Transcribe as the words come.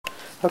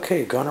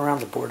Okay, going around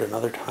the board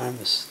another time.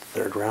 This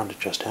third round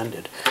just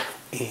ended.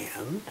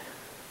 And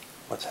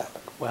what's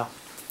happened? Well,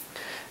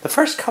 the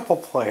first couple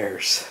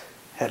players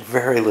had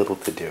very little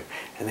to do,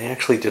 and they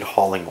actually did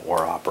hauling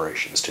ore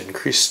operations to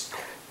increase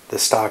the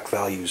stock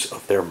values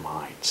of their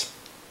mines.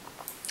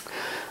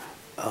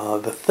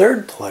 The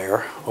third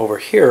player over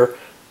here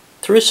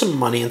threw some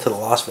money into the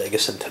Las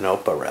Vegas and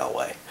Tonopah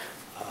Railway.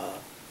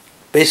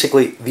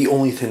 Basically, the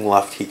only thing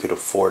left he could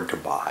afford to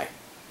buy,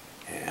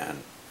 and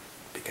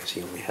because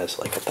he only has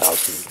like a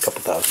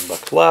couple thousand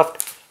bucks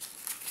left,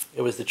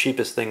 it was the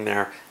cheapest thing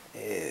there,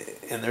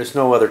 and there's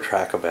no other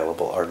track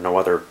available or no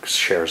other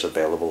shares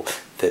available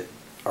that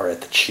are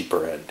at the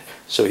cheaper end.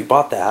 So he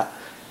bought that.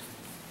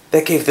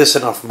 That gave this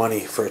enough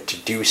money for it to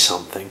do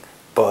something,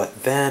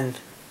 but then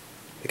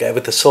the guy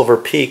with the silver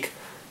peak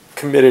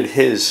committed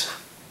his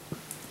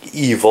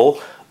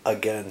evil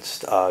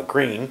against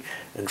green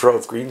and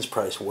drove green's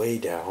price way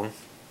down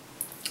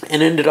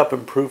and ended up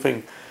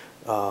improving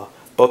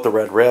both the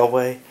red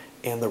railway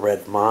and the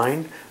red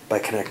mine by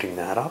connecting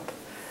that up.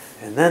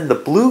 And then the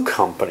blue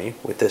company,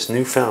 with this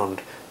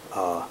newfound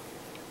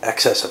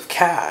excess of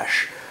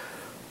cash,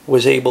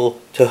 was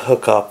able to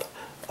hook up,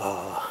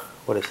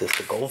 what is this,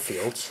 the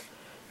Goldfields,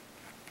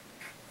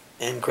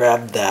 and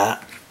grab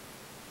that,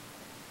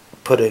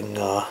 putting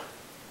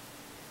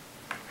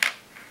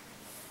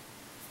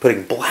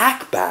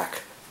black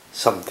back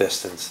some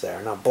distance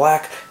there. Now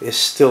black is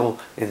still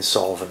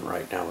insolvent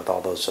right now with all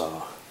those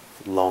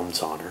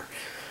loans on her,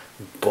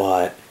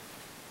 but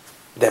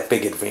that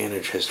big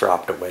advantage has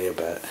dropped away a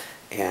bit,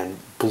 and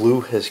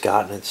blue has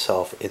gotten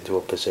itself into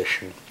a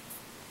position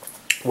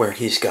where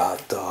he's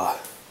got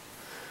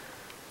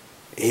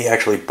he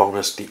actually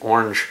bonused the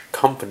orange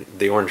company,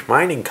 the orange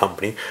mining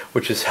company,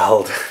 which is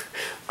held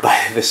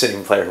by the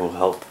same player who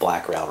held the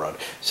black railroad.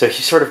 So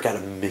he sort of got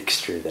a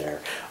mixture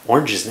there.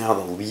 Orange is now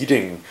the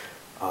leading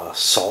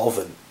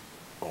solvent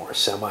or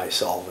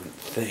semi-solvent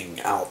thing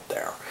out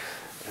there.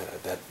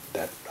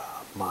 That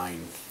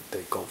mine, the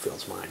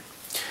Goldfields mine.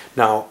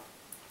 Now,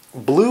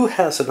 blue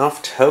has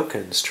enough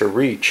tokens to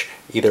reach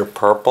either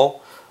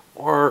purple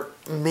or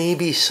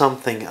maybe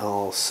something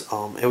else.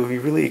 It would be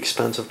really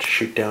expensive to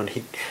shoot down.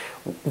 He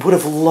would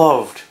have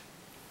loved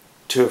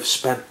to have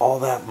spent all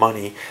that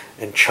money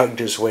and chugged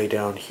his way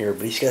down here,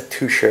 but he's got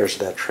 2 shares of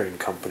that train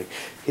company.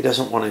 He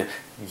doesn't want to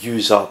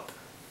use up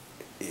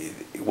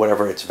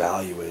whatever its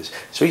value is.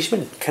 So he's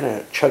been kind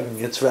of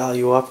chugging its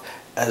value up,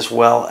 as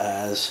well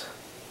as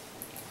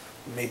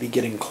maybe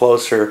getting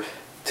closer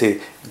to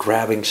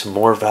grabbing some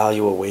more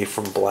value away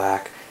from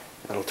black.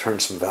 That'll turn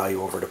some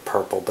value over to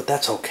purple, but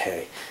that's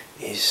okay.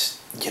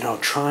 He's,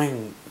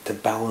 trying to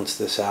balance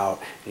this out,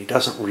 and he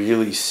doesn't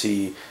really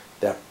see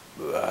that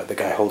the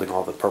guy holding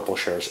all the purple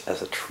shares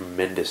as a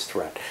tremendous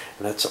threat,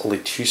 and that's only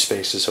 2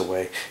 spaces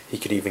away. He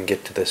could even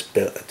get to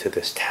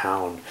this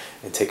town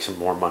and take some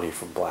more money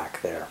from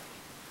black there,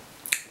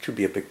 which would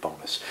be a big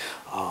bonus.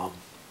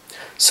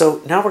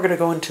 So now we're going to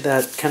go into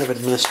that kind of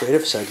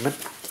administrative segment,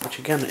 which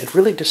again, it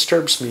really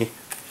disturbs me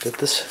that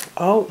this,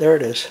 oh, there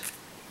it is.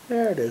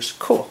 There it is.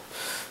 Cool.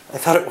 I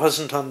thought it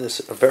wasn't on this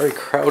very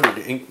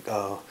crowded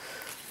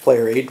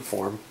player aid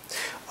form.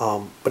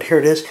 But here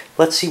it is.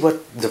 Let's see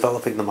what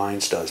developing the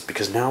mines does,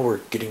 because now we're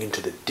getting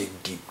into the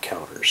dig deep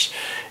counters.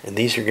 And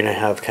these are going to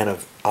have kind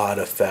of odd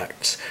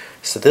effects.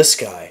 So this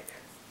guy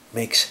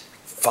makes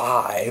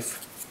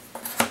 5,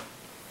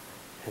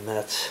 and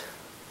that's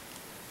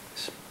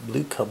this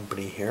blue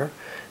company here.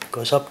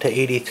 Goes up to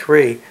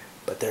 83,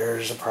 but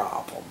there's a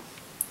problem.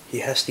 He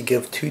has to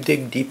give 2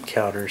 dig deep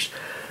counters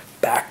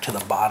back to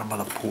the bottom of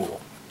the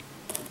pool.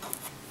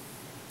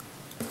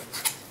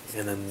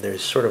 And then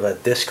there's sort of a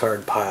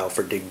discard pile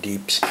for dig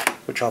deeps,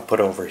 which I'll put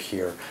over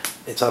here.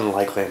 It's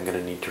unlikely I'm going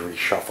to need to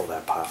reshuffle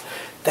that pile.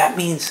 That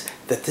means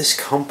that this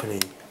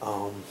company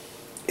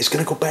is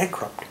going to go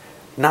bankrupt.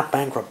 Not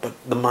bankrupt, but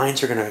the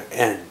mines are going to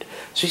end.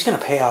 So he's going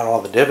to pay out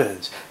all the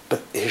dividends,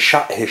 but his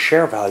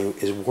share value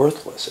is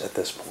worthless at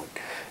this point.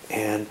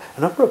 And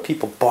a number of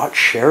people bought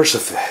shares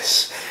of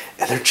this,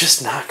 and they're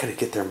just not going to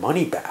get their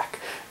money back,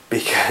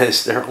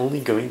 because they're only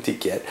going to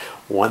get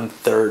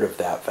 1/3 of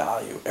that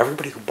value.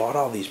 Everybody who bought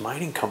all these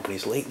mining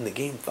companies late in the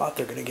game thought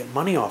they're going to get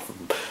money off of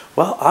them.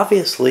 Well,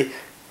 obviously,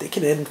 they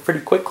can end pretty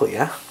quickly,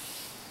 huh?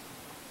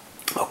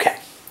 Okay.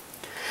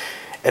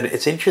 And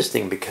it's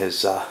interesting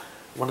because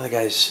one of the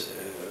guys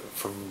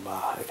from,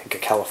 I think, a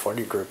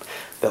California group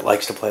that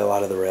likes to play a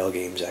lot of the rail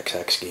games,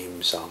 XX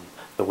games,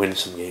 the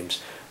Winsome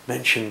games,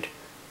 mentioned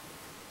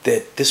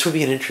that this would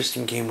be an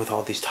interesting game with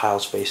all these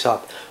tiles face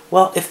up.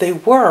 Well, if they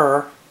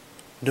were,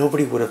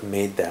 nobody would have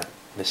made that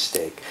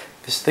mistake.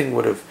 This thing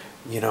would have,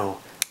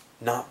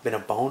 not been a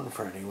bone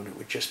for anyone. It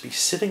would just be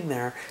sitting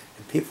there,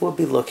 and people would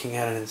be looking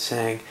at it and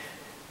saying,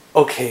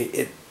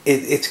 okay,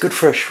 it's good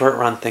for a short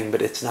run thing,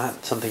 but it's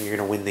not something you're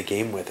going to win the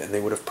game with, and they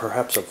would have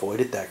perhaps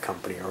avoided that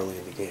company early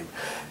in the game.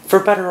 For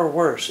better or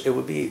worse, it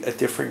would be a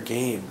different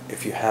game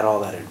if you had all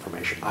that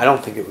information. I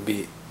don't think it would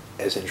be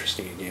as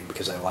interesting a game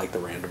because I like the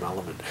random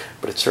element,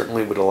 but it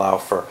certainly would allow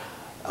for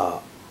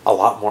a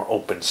lot more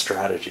open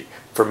strategy.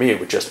 For me, it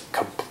would just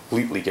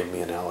completely giving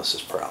me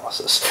analysis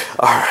paralysis.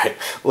 All right,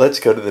 let's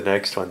go to the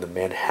next one, the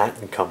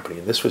Manhattan Company.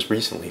 And this was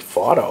recently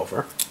fought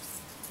over.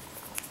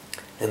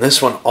 And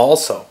this one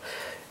also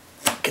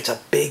gets a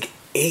big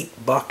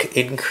 $8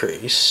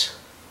 increase.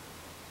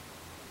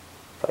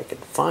 If I can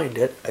find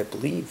it, I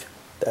believe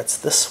that's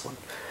this one.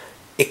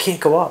 It can't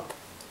go up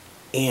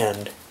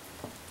and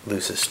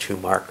loses 2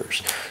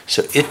 markers.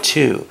 So it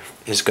too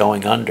is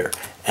going under.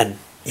 And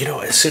you know,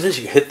 as soon as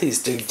you hit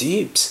these dig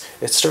deeps,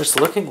 it starts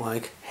looking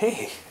like,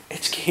 hey,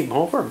 it's game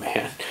over,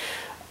 man.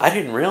 I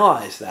didn't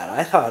realize that.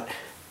 I thought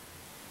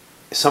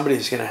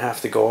somebody's going to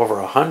have to go over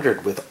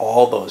 100 with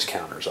all those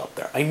counters up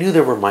there. I knew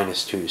there were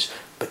 -2s,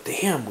 but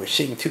damn, we're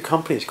seeing 2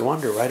 companies go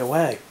under right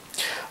away.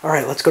 All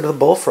right, let's go to the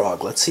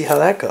Bullfrog. Let's see how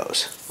that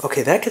goes.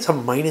 Okay, that gets a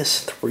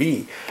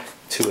 -3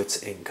 to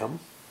its income.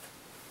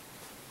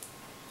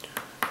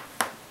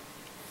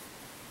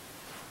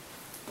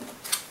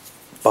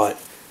 But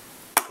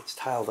its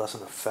tile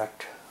doesn't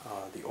affect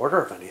the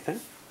order of anything.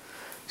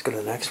 Let's go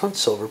to the next one,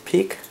 Silver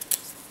Peak.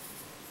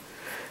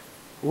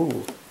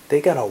 Ooh, they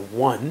got a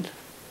 1.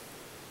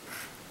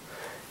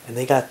 And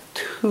they got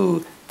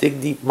 2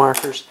 dig deep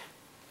markers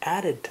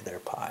added to their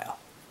pile.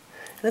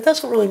 And it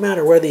doesn't really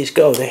matter where these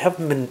go. They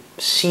haven't been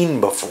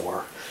seen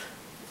before.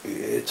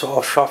 It's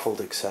all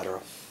shuffled, etc.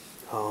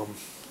 I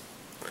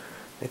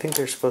think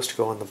they're supposed to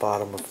go on the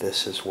bottom of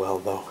this as well,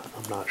 though.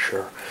 I'm not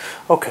sure.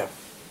 Okay.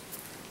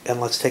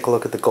 And let's take a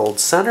look at the Gold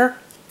Center.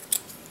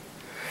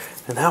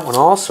 And that one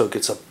also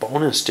gets a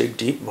bonus dig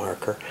deep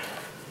marker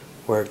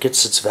where it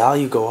gets its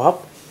value go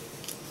up.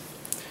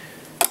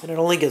 And it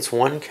only gets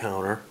 1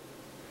 counter.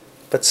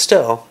 But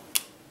still,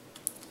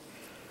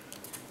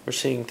 we're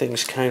seeing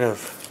things kind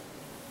of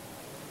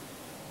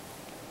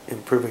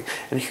improving.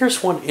 And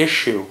here's one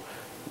issue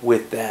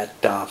with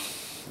that,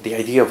 the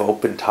idea of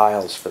open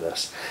tiles for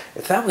this.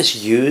 If that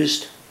was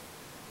used,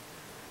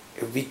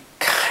 it would be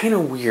kind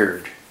of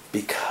weird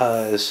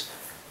because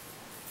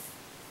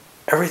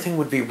everything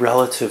would be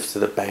relative to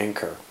the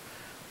banker.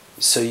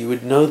 So you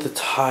would know the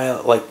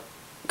tile, like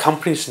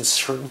companies in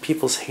certain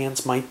people's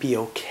hands might be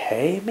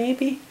okay,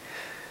 maybe?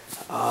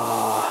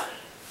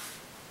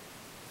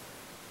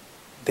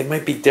 They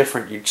might be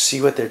different. You'd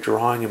see what they're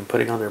drawing and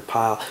putting on their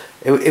pile.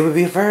 It would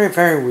be a very,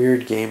 very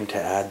weird game to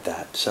add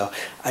that. So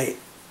I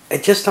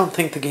just don't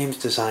think the game's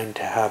designed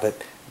to have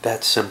it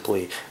that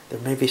simply. There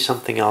may be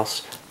something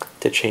else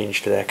to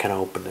change to that kind of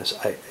openness.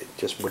 I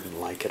just wouldn't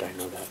like it, I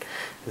know that.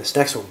 And this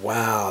next one,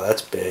 wow,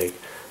 that's big.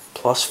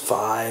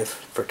 +5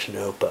 for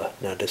Tanopa.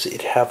 Now, does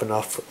it have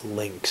enough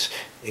links?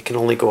 It can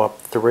only go up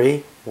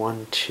 3.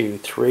 1, 2,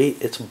 3.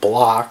 It's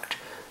blocked,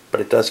 but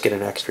it does get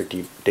an extra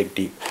dig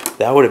deep.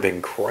 That would have been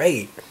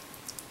great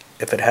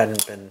if it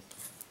hadn't been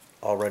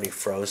already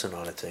frozen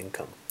on its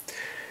income.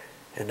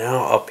 And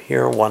now up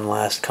here, one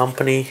last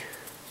company,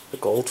 the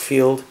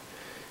Goldfield.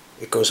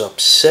 It goes up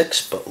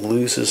 6, but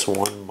loses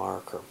 1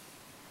 marker.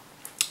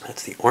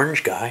 That's the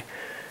orange guy.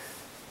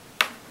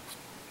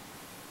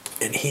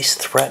 And he's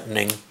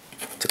threatening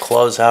to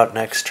close out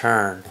next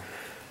turn,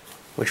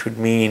 which would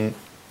mean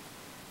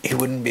he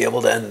wouldn't be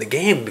able to end the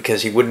game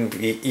because he wouldn't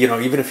be, you know,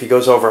 even if he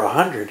goes over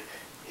 100,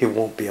 he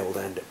won't be able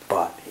to end it.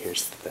 But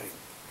here's the thing.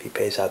 If he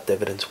pays out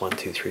dividends 1,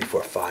 2, 3,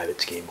 4, 5,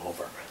 it's game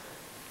over.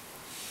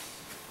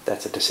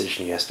 That's a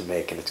decision he has to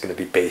make, and it's going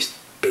to be based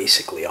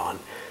basically on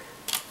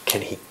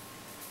can he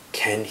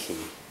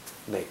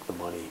make the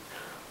money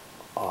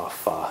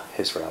off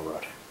his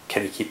railroad?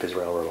 Can he keep his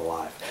railroad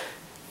alive?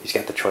 He's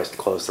got the choice to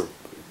close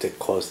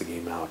the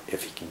game out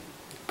if he can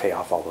pay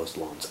off all those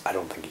loans. I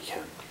don't think he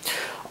can.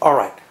 All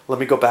right, let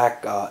me go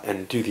back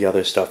and do the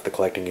other stuff, the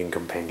collecting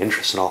income, paying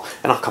interest and all,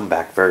 and I'll come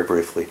back very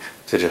briefly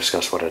to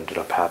discuss what ended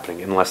up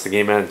happening, unless the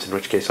game ends, in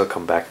which case I'll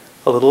come back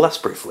a little less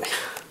briefly.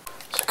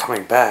 So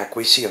coming back,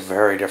 we see a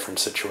very different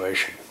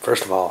situation.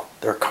 First of all,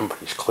 their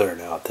company's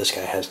cleared out. This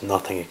guy has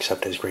nothing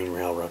except his green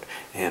railroad,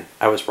 and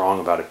I was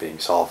wrong about it being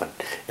solvent.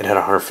 It had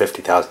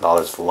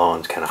 $150,000 of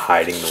loans, kind of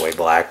hiding the way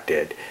Black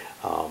did.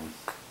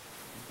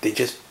 They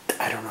just,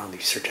 I don't know,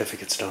 these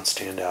certificates don't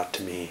stand out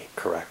to me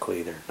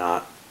correctly. They're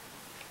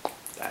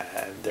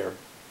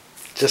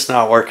just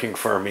not working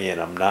for me, and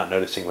I'm not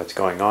noticing what's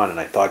going on, and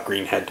I thought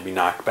green had to be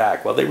knocked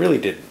back. Well, they really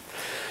didn't.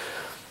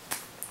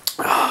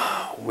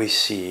 We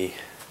see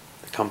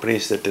the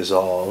companies that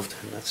dissolved,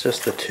 and that's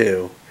just the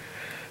 2.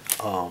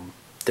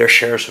 Their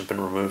shares have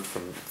been removed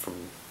from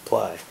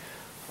play.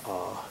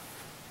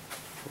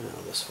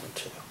 This one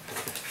too.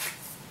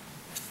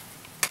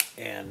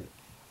 And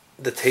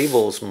the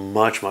table's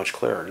much, much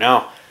clearer.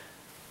 Now,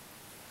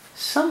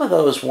 some of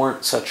those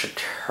weren't such a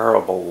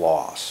terrible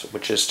loss,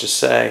 which is to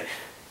say,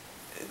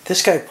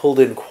 this guy pulled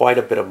in quite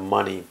a bit of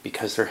money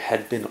because there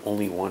had been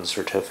only 1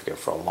 certificate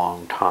for a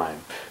long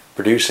time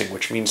producing,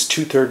 which means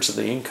 2/3 of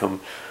the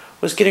income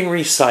was getting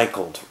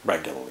recycled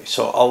regularly.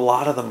 So a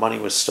lot of the money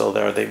was still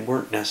there. They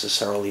weren't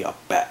necessarily up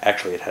bad.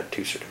 Actually, it had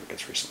 2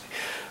 certificates recently.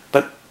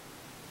 But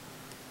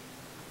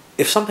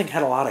if something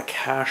had a lot of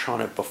cash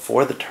on it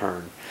before the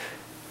turn,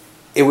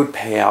 it would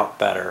pay out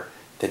better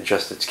than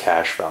just its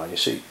cash value.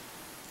 So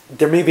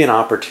there may be an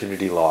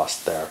opportunity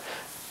lost there,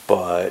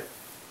 but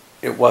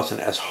it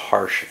wasn't as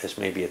harsh as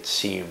maybe it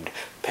seemed,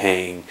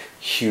 paying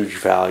huge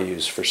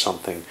values for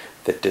something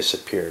that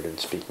disappeared. And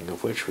speaking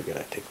of which, we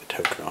gotta take the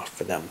token off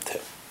for them too.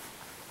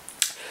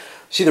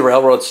 See the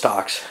railroad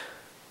stocks,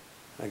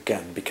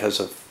 again, because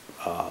of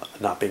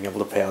not being able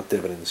to pay out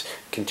dividends,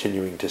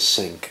 continuing to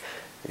sink.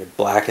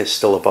 Black is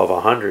still above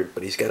 100,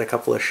 but he's got a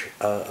couple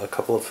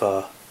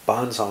of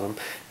bonds on him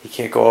he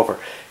can't go over.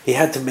 He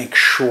had to make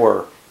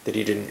sure that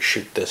he didn't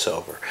shoot this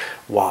over.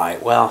 Why?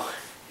 Well,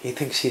 he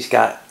thinks he's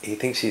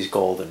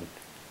golden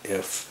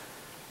if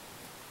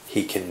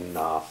he can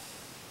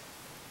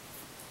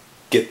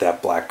get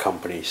that black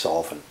company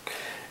solvent.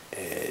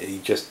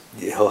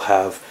 He'll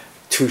have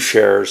 2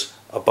 shares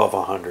above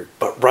 100,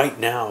 but right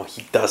now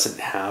he doesn't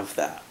have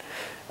that,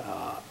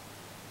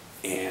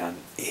 and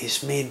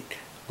he's made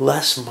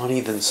less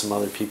money than some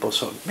other people,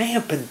 so it may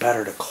have been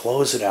better to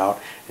close it out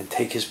and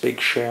take his big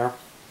share.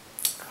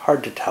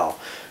 Hard to tell,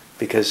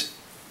 because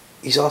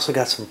he's also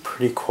got some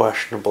pretty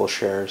questionable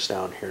shares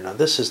down here. Now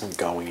this isn't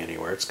going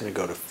anywhere. It's going to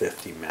go to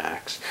 50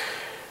 max.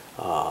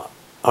 Oh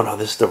no,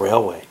 this is the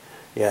railway.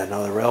 Yeah,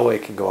 no, the railway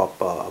can go up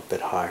a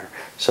bit higher.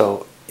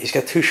 So he's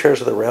got 2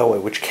 shares of the railway,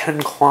 which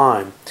can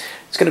climb.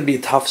 It's going to be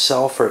a tough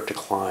sell for it to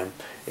climb.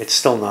 It's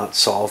still not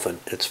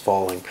solvent. It's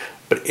falling.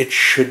 But it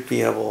should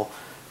be able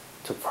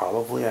to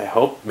probably, I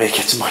hope, make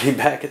its money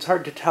back. It's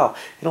hard to tell.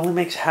 It only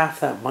makes half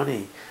that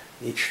money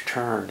each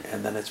turn,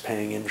 and then it's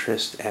paying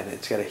interest, and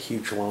it's got a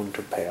huge loan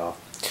to pay off.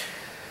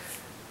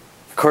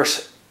 Of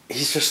course,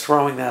 he's just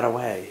throwing that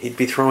away. He'd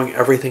be throwing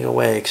everything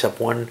away except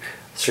one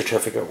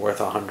certificate worth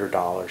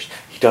 $100.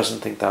 He doesn't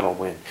think that'll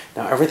win.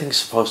 Now everything's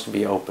supposed to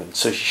be open,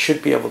 so he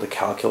should be able to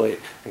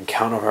calculate and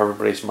count up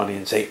everybody's money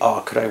and say,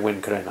 oh, could I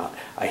win, could I not?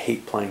 I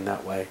hate playing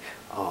that way.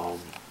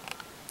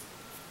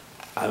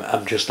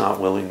 I'm just not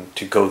willing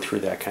to go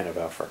through that kind of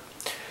effort.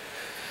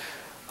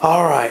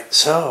 Alright,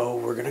 so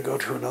we're going to go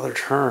to another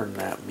turn,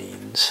 that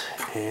means,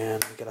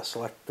 and we got to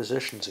select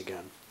positions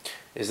again.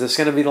 Is this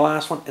going to be the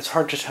last one? It's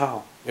hard to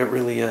tell. It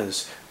really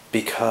is,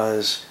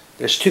 because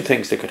there's 2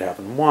 things that could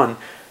happen. One,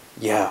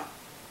 yeah,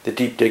 the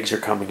deep digs are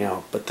coming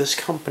out, but these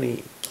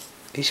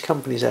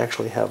companies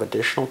actually have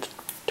additional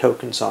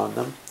tokens on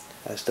them,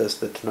 as does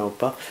the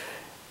Tonopah,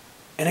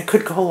 and it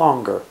could go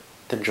longer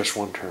than just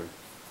 1 turn.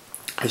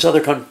 There's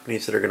other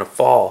companies that are going to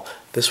fall.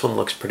 This one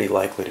looks pretty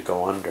likely to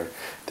go under.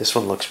 This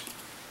one looks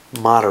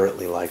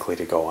moderately likely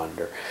to go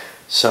under.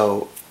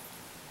 So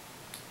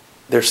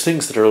there's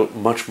things that are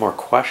much more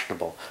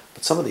questionable,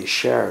 but some of these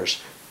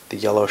shares, the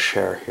yellow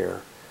share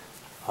here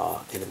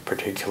in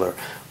particular,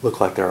 look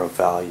like they're of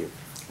value.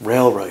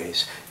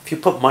 Railways, if you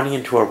put money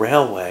into a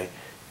railway,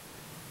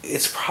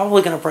 it's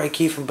probably going to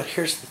break even, but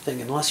here's the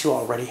thing, unless you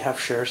already have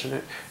shares in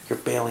it, you're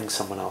bailing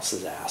someone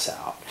else's ass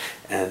out,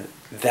 and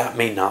that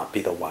may not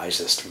be the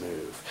wisest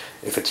move.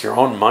 If it's your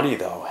own money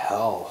though,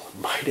 hell,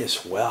 might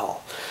as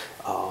well.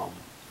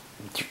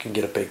 You can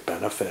get a big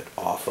benefit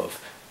off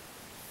of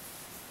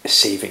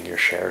saving your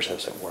shares,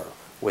 as it were,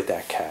 with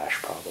that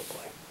cash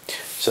probably.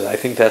 So I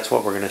think that's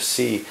what we're going to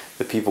see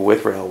the people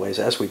with railways,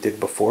 as we did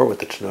before with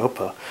the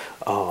Tonopah,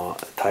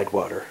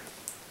 Tidewater,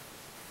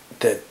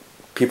 that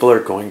people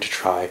are going to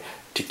try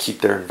to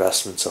keep their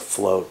investments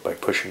afloat by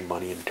pushing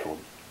money into them.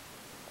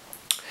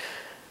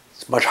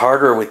 It's much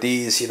harder with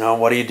these,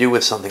 what do you do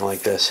with something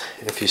like this?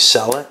 If you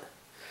sell it,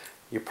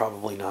 you're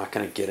probably not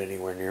going to get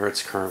anywhere near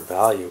its current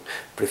value.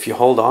 But if you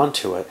hold on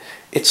to it,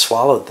 it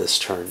swallowed this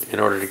turn in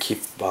order to keep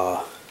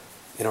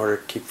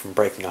from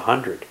breaking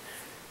 100.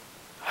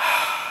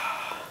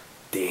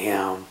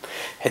 Damn.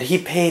 Had he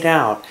paid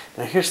out,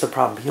 now here's the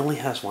problem, he only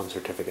has 1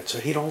 certificate, so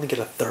he'd only get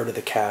 1/3 of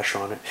the cash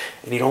on it,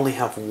 and he'd only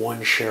have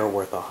 1 share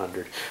worth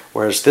 100.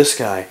 Whereas this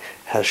guy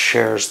has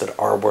shares that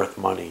are worth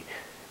money,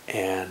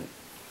 and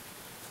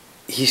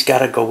he's got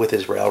to go with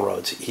his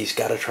railroads. He's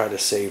got to try to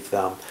save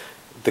them.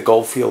 The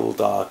Goldfield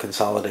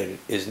Consolidated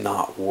is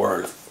not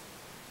worth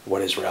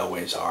what his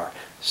railways are,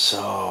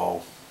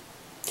 so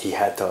he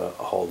had to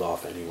hold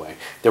off anyway.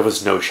 There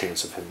was no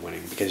chance of him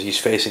winning, because he's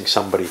facing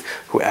somebody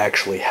who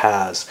actually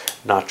has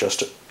not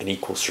just an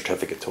equal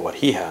certificate to what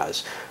he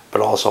has,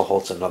 but also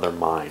holds another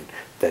mine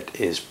that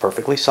is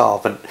perfectly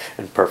solvent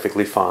and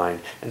perfectly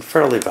fine and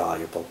fairly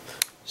valuable.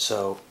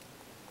 So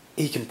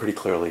he can pretty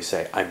clearly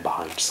say, I'm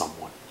behind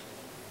someone.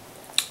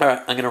 Alright,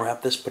 I'm going to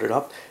wrap this, put it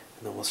up,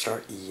 and then we'll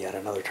start yet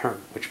another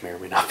turn, which may or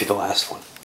may not be the last one.